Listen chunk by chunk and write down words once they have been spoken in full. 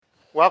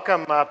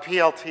Welcome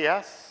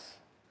PLTS.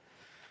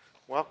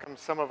 Welcome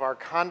some of our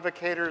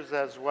convocators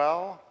as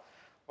well.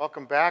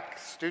 Welcome back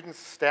students,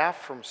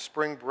 staff from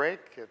spring break.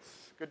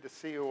 It's good to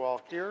see you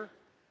all here.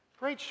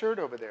 Great shirt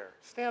over there.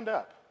 Stand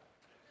up.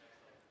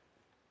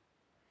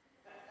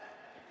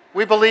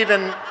 We believe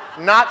in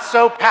not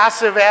so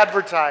passive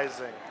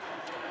advertising.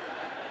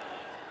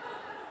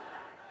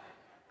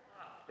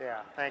 Yeah,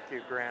 thank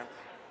you, Grant.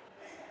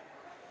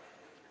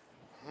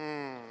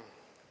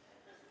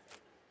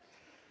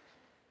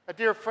 A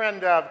dear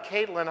friend of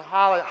Caitlin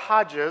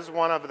Hodges,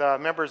 one of the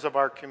members of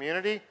our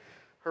community,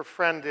 her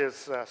friend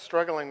is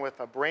struggling with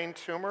a brain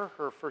tumor.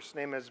 Her first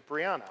name is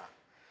Brianna.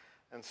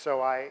 And so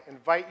I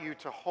invite you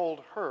to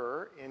hold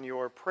her in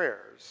your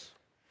prayers.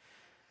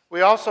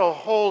 We also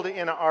hold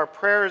in our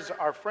prayers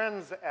our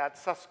friends at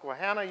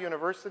Susquehanna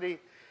University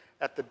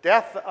at the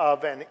death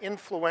of an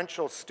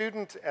influential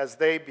student as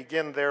they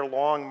begin their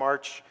long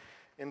march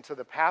into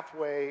the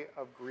pathway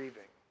of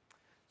grieving.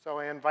 So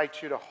I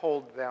invite you to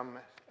hold them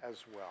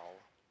as well.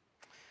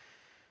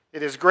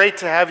 It is great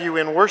to have you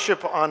in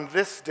worship on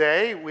this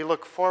day. We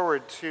look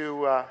forward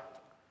to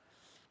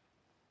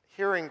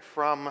hearing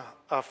from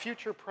a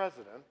future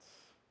president,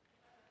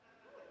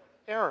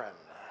 Aaron.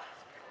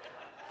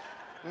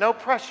 No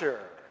pressure.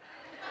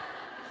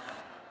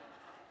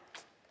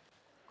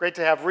 Great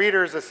to have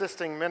readers,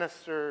 assisting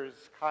ministers.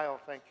 Kyle,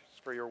 thanks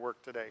for your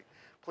work today.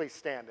 Please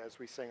stand as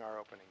we sing our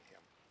opening hymn.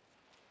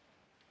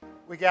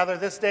 We gather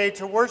this day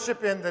to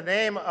worship in the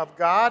name of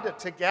God,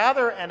 to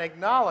gather and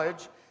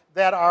acknowledge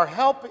that our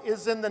help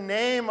is in the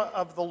name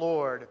of the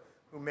Lord,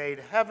 who made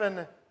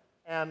heaven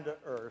and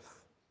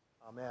earth.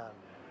 Amen.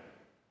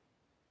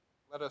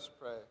 Let us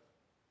pray.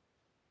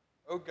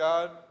 O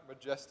God,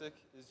 majestic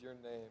is your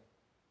name.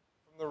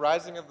 From the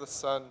rising of the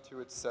sun to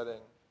its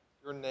setting,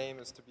 your name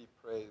is to be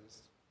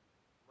praised.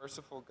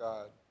 Merciful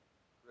God,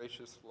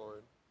 gracious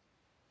Lord,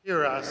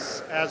 hear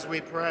us as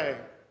we pray.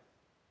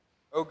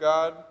 O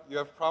God, you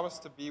have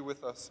promised to be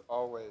with us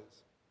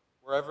always,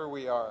 wherever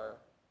we are,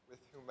 with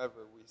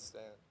whomever we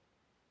stand.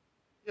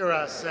 Hear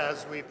us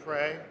as we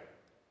pray.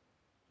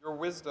 Your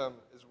wisdom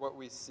is what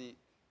we seek.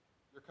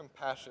 Your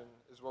compassion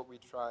is what we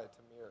try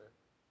to mirror.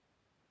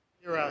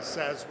 Hear us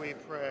as we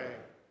pray.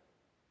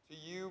 To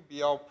you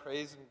be all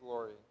praise and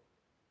glory,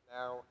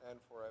 now and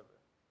forever.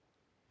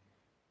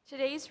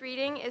 Today's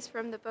reading is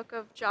from the book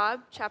of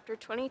Job, chapter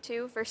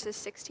 22, verses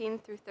 16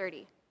 through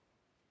 30.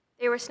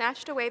 They were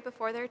snatched away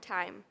before their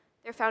time.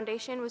 Their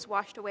foundation was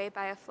washed away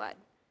by a flood.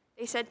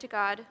 They said to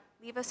God,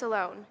 "Leave us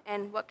alone,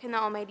 and what can the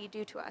Almighty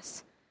do to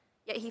us?"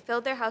 Yet he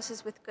filled their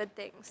houses with good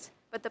things.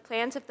 But the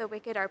plans of the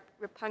wicked are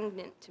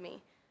repugnant to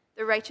me.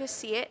 The righteous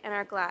see it and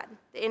are glad.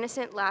 The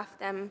innocent laugh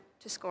them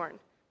to scorn,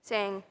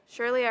 saying,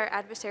 "Surely our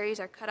adversaries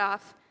are cut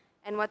off,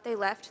 and what they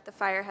left the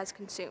fire has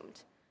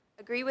consumed."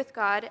 Agree with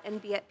God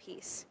and be at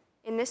peace.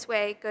 In this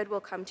way good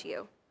will come to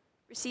you.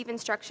 Receive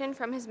instruction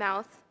from his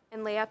mouth,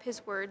 and lay up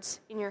his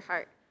words in your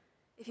heart.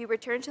 If you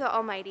return to the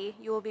Almighty,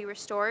 you will be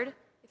restored.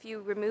 If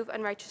you remove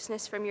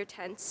unrighteousness from your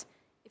tents,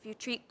 if you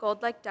treat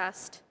gold like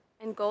dust,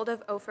 and gold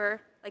of Ophir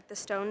like the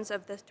stones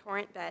of the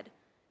torrent bed,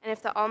 and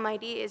if the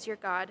Almighty is your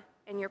God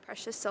and your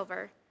precious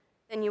silver,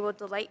 then you will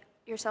delight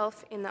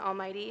yourself in the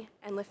Almighty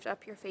and lift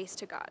up your face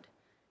to God.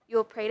 You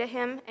will pray to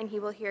him, and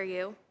he will hear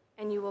you,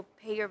 and you will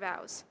pay your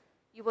vows.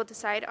 You will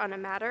decide on a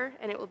matter,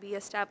 and it will be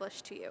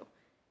established to you,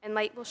 and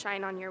light will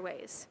shine on your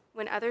ways.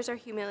 When others are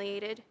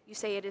humiliated, you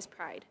say it is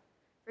pride,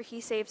 for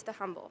he saves the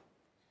humble.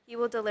 He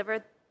will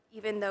deliver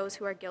even those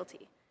who are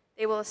guilty.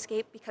 They will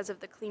escape because of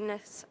the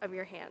cleanness of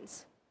your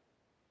hands.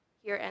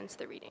 Here ends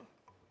the reading.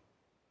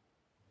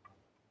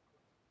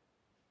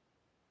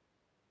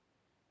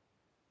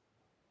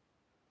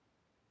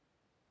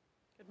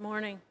 Good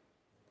morning.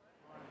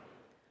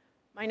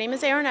 My name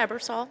is Erin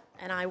Ebersol,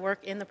 and I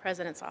work in the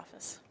President's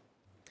office.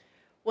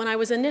 When I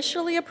was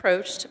initially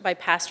approached by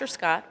Pastor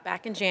Scott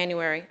back in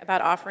January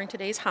about offering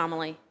today's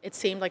homily, it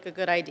seemed like a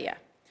good idea,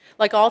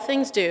 like all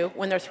things do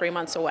when they're 3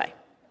 months away.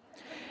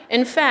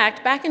 In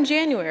fact, back in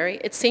January,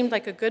 it seemed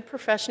like a good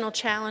professional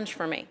challenge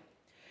for me.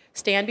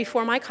 Stand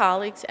before my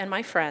colleagues and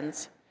my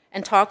friends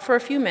and talk for a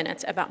few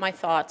minutes about my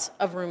thoughts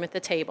of room at the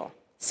table.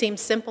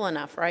 Seems simple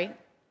enough, right?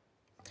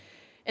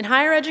 In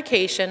higher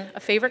education, a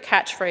favorite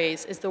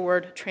catchphrase is the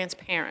word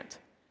transparent.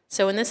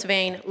 So in this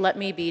vein, let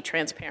me be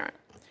transparent.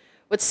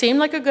 What seemed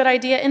like a good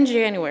idea in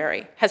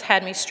January has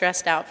had me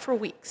stressed out for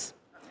weeks.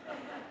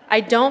 I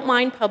don't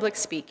mind public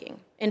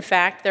speaking. In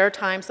fact, there are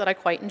times that I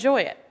quite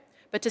enjoy it.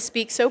 But to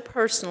speak so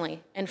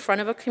personally in front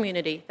of a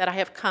community that I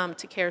have come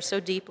to care so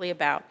deeply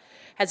about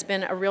has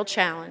been a real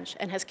challenge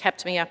and has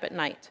kept me up at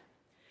night.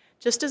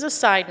 Just as a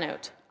side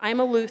note, I am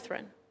a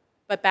Lutheran,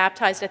 but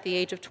baptized at the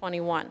age of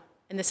 21,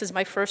 and this is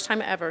my first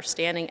time ever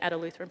standing at a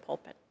Lutheran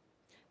pulpit.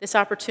 This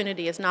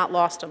opportunity is not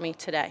lost on me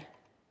today.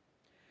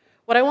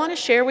 What I want to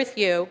share with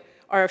you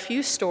are a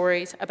few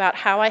stories about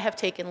how I have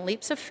taken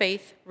leaps of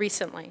faith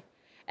recently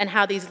and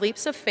how these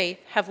leaps of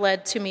faith have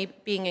led to me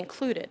being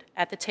included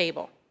at the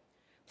table.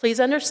 Please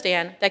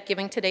understand that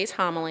giving today's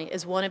homily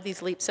is one of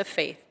these leaps of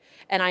faith,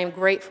 and I am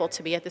grateful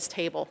to be at this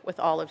table with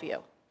all of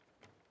you.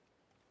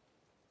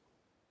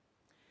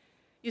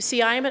 You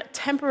see, I am a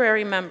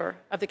temporary member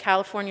of the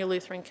California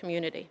Lutheran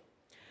community.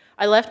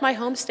 I left my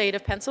home state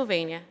of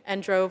Pennsylvania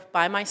and drove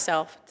by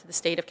myself to the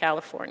state of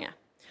California.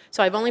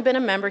 So I've only been a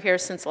member here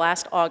since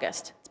last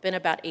August. It's been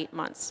about 8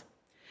 months.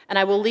 And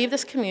I will leave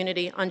this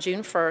community on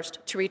June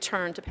 1st to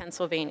return to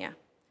Pennsylvania.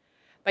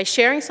 By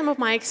sharing some of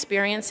my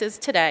experiences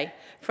today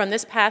from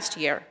this past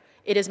year,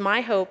 it is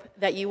my hope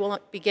that you will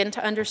begin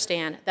to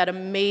understand that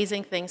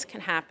amazing things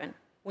can happen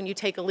when you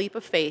take a leap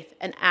of faith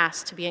and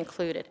ask to be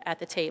included at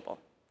the table.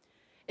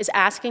 Is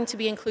asking to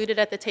be included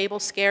at the table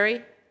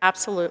scary?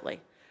 Absolutely.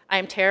 I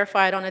am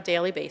terrified on a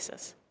daily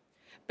basis.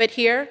 But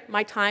here,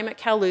 my time at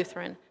Cal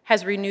Lutheran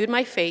has renewed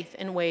my faith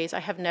in ways I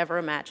have never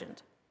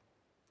imagined.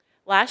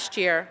 Last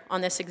year,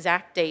 on this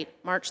exact date,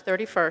 March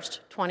 31st,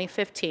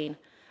 2015,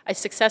 I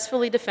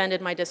successfully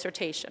defended my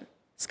dissertation.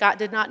 Scott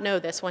did not know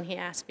this when he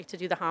asked me to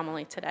do the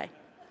homily today.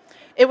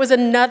 It was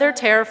another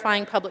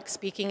terrifying public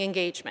speaking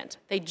engagement.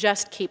 They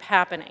just keep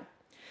happening.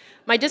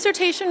 My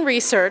dissertation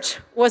research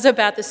was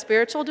about the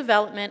spiritual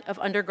development of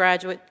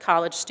undergraduate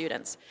college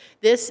students.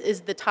 This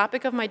is the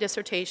topic of my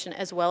dissertation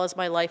as well as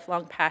my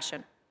lifelong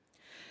passion.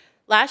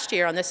 Last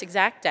year, on this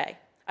exact day,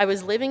 I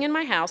was living in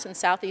my house in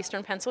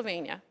southeastern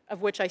Pennsylvania,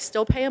 of which I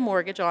still pay a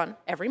mortgage on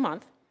every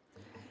month.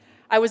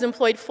 I was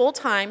employed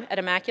full-time at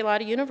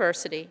Immaculata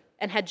University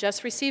and had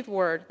just received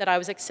word that I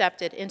was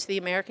accepted into the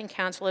American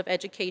Council of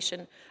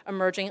Education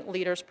Emerging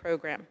Leaders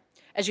Program.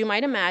 As you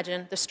might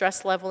imagine, the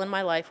stress level in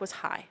my life was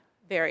high,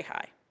 very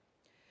high.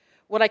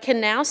 What I can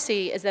now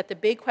see is that the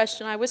big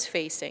question I was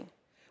facing,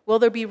 will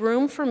there be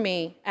room for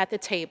me at the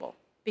table?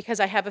 Because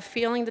I have a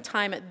feeling the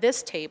time at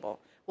this table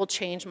will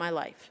change my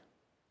life.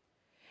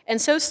 And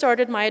so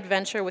started my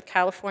adventure with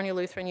California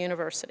Lutheran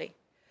University.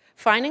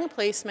 Finding a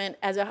placement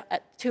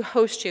to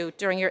host you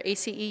during your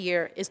ACE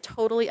year is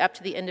totally up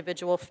to the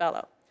individual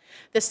fellow.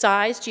 The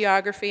size,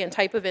 geography, and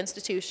type of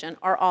institution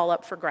are all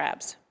up for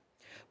grabs.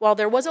 While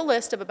there was a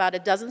list of about a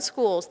dozen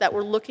schools that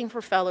were looking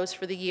for fellows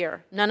for the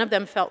year, none of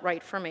them felt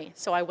right for me,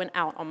 so I went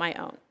out on my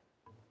own.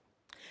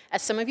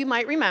 As some of you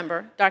might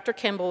remember, Dr.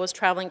 Kimball was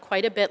traveling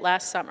quite a bit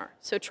last summer,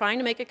 so trying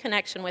to make a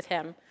connection with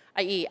him,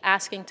 i.e.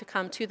 asking to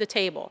come to the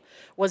table,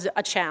 was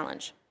a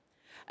challenge.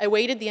 I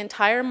waited the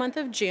entire month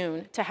of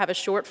June to have a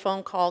short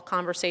phone call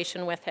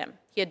conversation with him.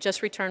 He had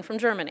just returned from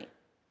Germany.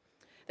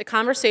 The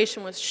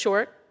conversation was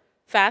short,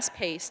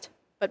 fast-paced,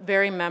 but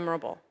very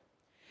memorable.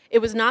 It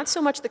was not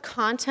so much the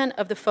content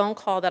of the phone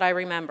call that I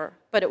remember,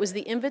 but it was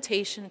the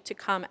invitation to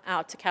come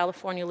out to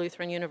California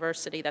Lutheran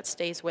University that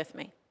stays with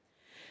me.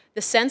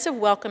 The sense of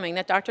welcoming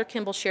that Dr.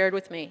 Kimball shared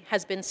with me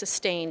has been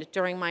sustained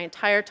during my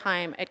entire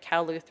time at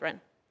Cal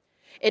Lutheran.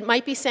 It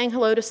might be saying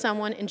hello to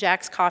someone in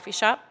Jack's coffee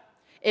shop.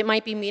 It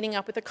might be meeting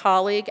up with a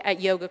colleague at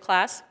yoga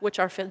class, which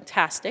are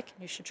fantastic.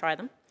 You should try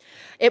them.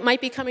 It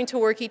might be coming to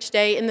work each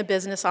day in the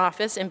business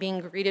office and being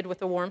greeted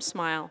with a warm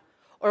smile.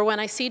 Or when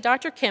I see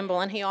Dr.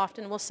 Kimball, and he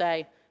often will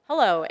say,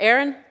 "Hello,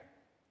 Aaron.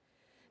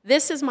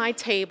 This is my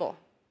table.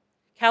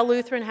 Cal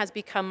Lutheran has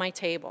become my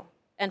table,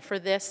 and for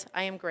this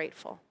I am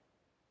grateful."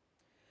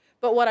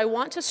 But what I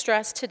want to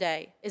stress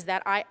today is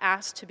that I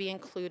asked to be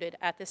included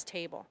at this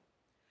table.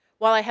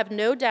 While I have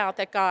no doubt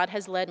that God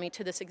has led me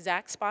to this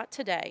exact spot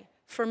today,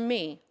 for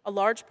me, a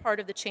large part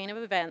of the chain of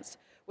events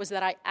was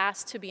that I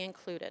asked to be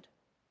included.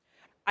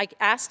 I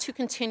asked to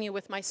continue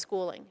with my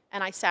schooling,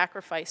 and I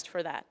sacrificed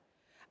for that.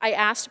 I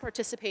asked to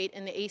participate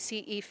in the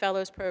ACE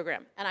Fellows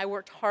Program, and I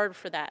worked hard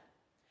for that.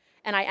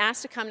 And I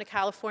asked to come to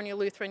California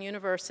Lutheran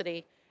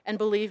University, and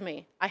believe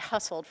me, I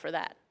hustled for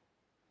that.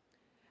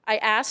 I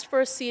asked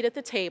for a seat at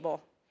the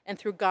table, and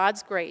through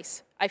God's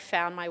grace, I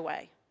found my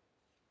way.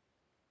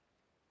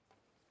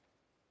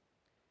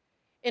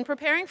 In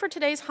preparing for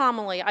today's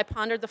homily, I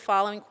pondered the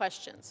following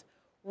questions.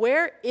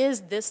 Where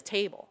is this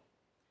table?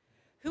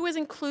 Who is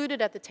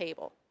included at the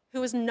table?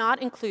 Who is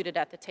not included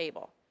at the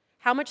table?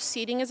 How much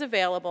seating is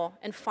available?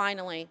 And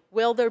finally,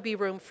 will there be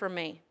room for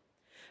me?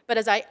 But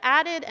as I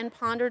added and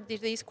pondered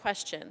these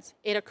questions,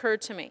 it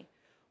occurred to me,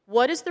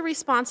 what is the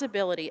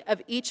responsibility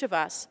of each of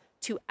us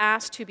to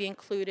ask to be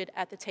included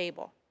at the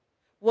table?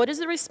 What is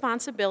the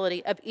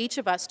responsibility of each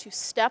of us to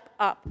step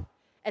up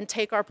and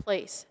take our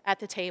place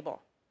at the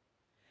table?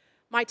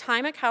 My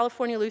time at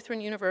California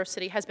Lutheran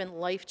University has been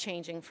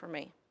life-changing for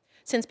me.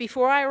 Since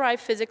before I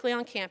arrived physically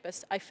on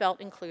campus, I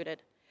felt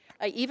included.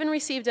 I even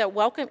received a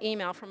welcome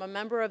email from a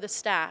member of the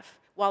staff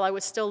while I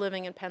was still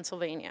living in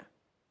Pennsylvania.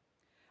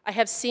 I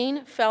have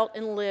seen, felt,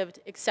 and lived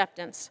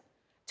acceptance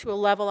to a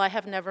level I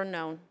have never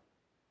known.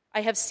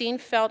 I have seen,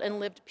 felt, and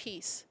lived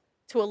peace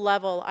to a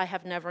level I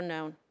have never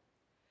known.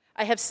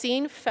 I have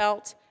seen,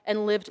 felt,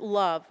 and lived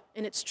love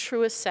in its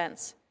truest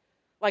sense,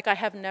 like I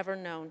have never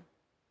known.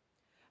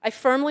 I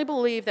firmly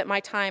believe that my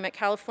time at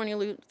California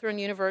Lutheran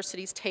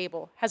University's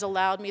table has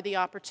allowed me the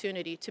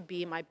opportunity to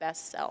be my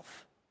best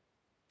self.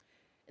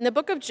 In the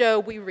book of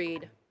Job, we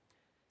read,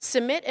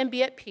 "Submit and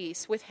be at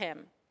peace with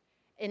him.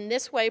 In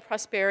this way,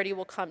 prosperity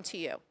will come to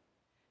you."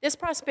 This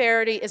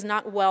prosperity is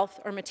not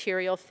wealth or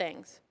material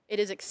things. It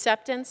is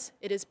acceptance,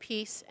 it is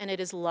peace, and it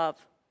is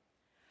love.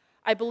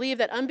 I believe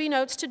that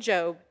unbeknownst to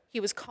Job, he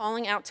was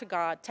calling out to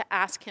God to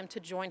ask him to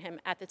join him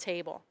at the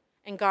table,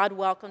 and God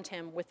welcomed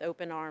him with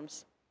open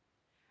arms.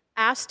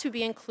 Ask to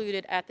be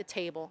included at the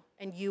table,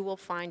 and you will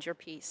find your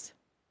peace.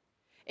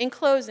 In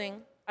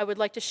closing, I would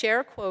like to share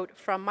a quote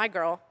from my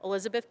girl,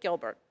 Elizabeth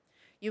Gilbert.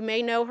 You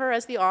may know her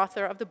as the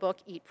author of the book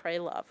Eat, Pray,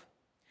 Love.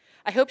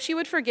 I hope she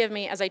would forgive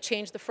me as I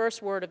change the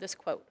first word of this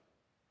quote.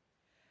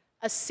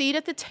 A seat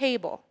at the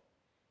table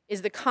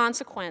is the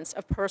consequence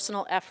of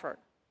personal effort.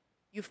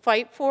 You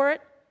fight for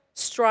it,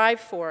 strive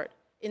for it,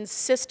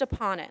 insist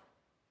upon it,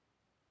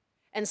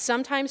 and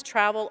sometimes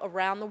travel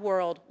around the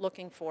world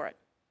looking for it.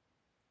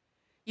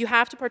 You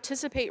have to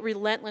participate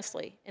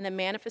relentlessly in the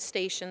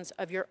manifestations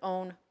of your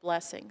own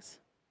blessings.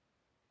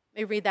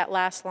 Let me read that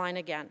last line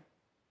again.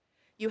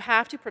 You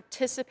have to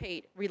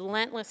participate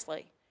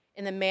relentlessly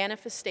in the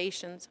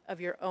manifestations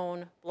of your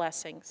own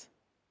blessings.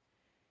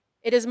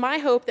 It is my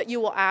hope that you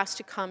will ask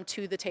to come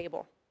to the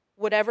table,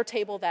 whatever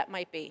table that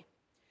might be,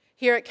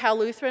 here at Cal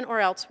Lutheran or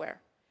elsewhere.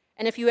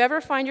 And if you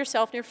ever find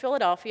yourself near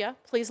Philadelphia,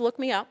 please look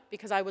me up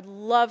because I would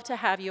love to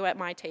have you at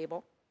my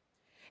table.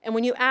 And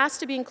when you ask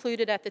to be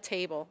included at the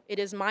table, it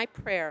is my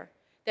prayer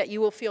that you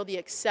will feel the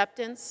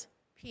acceptance,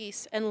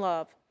 peace, and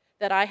love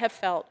that I have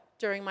felt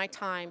during my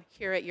time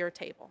here at your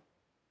table.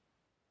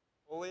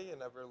 Holy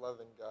and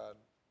ever-loving God,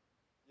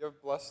 you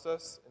have blessed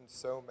us in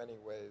so many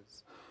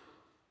ways.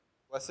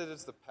 Blessed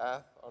is the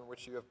path on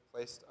which you have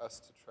placed us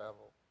to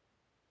travel.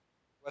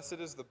 Blessed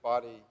is the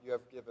body you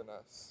have given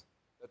us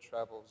that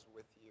travels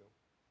with you.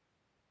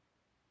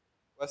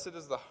 Blessed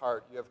is the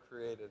heart you have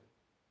created,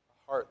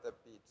 a heart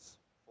that beats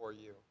for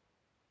you.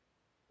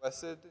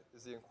 Blessed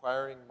is the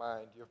inquiring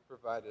mind you have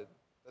provided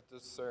that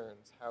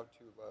discerns how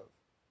to love.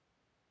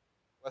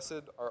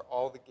 Blessed are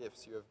all the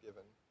gifts you have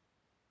given.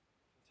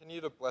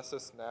 Continue to bless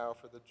us now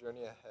for the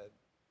journey ahead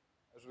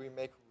as we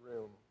make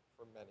room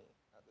for many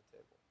at the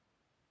table.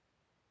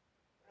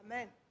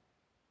 Amen.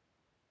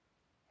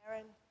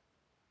 Aaron,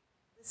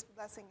 this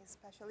blessing is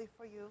especially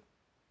for you,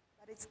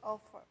 but it's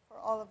all for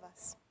all of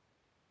us.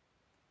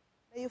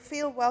 May you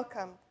feel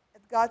welcomed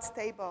at God's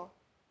table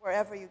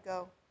wherever you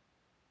go.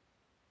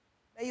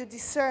 May you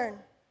discern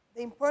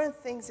the important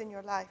things in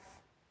your life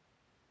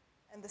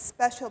and the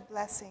special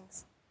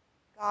blessings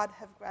God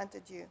have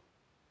granted you.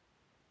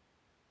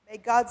 May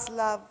God's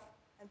love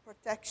and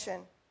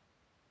protection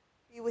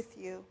be with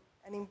you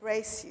and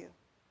embrace you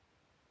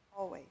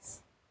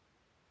always.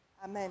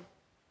 Amen.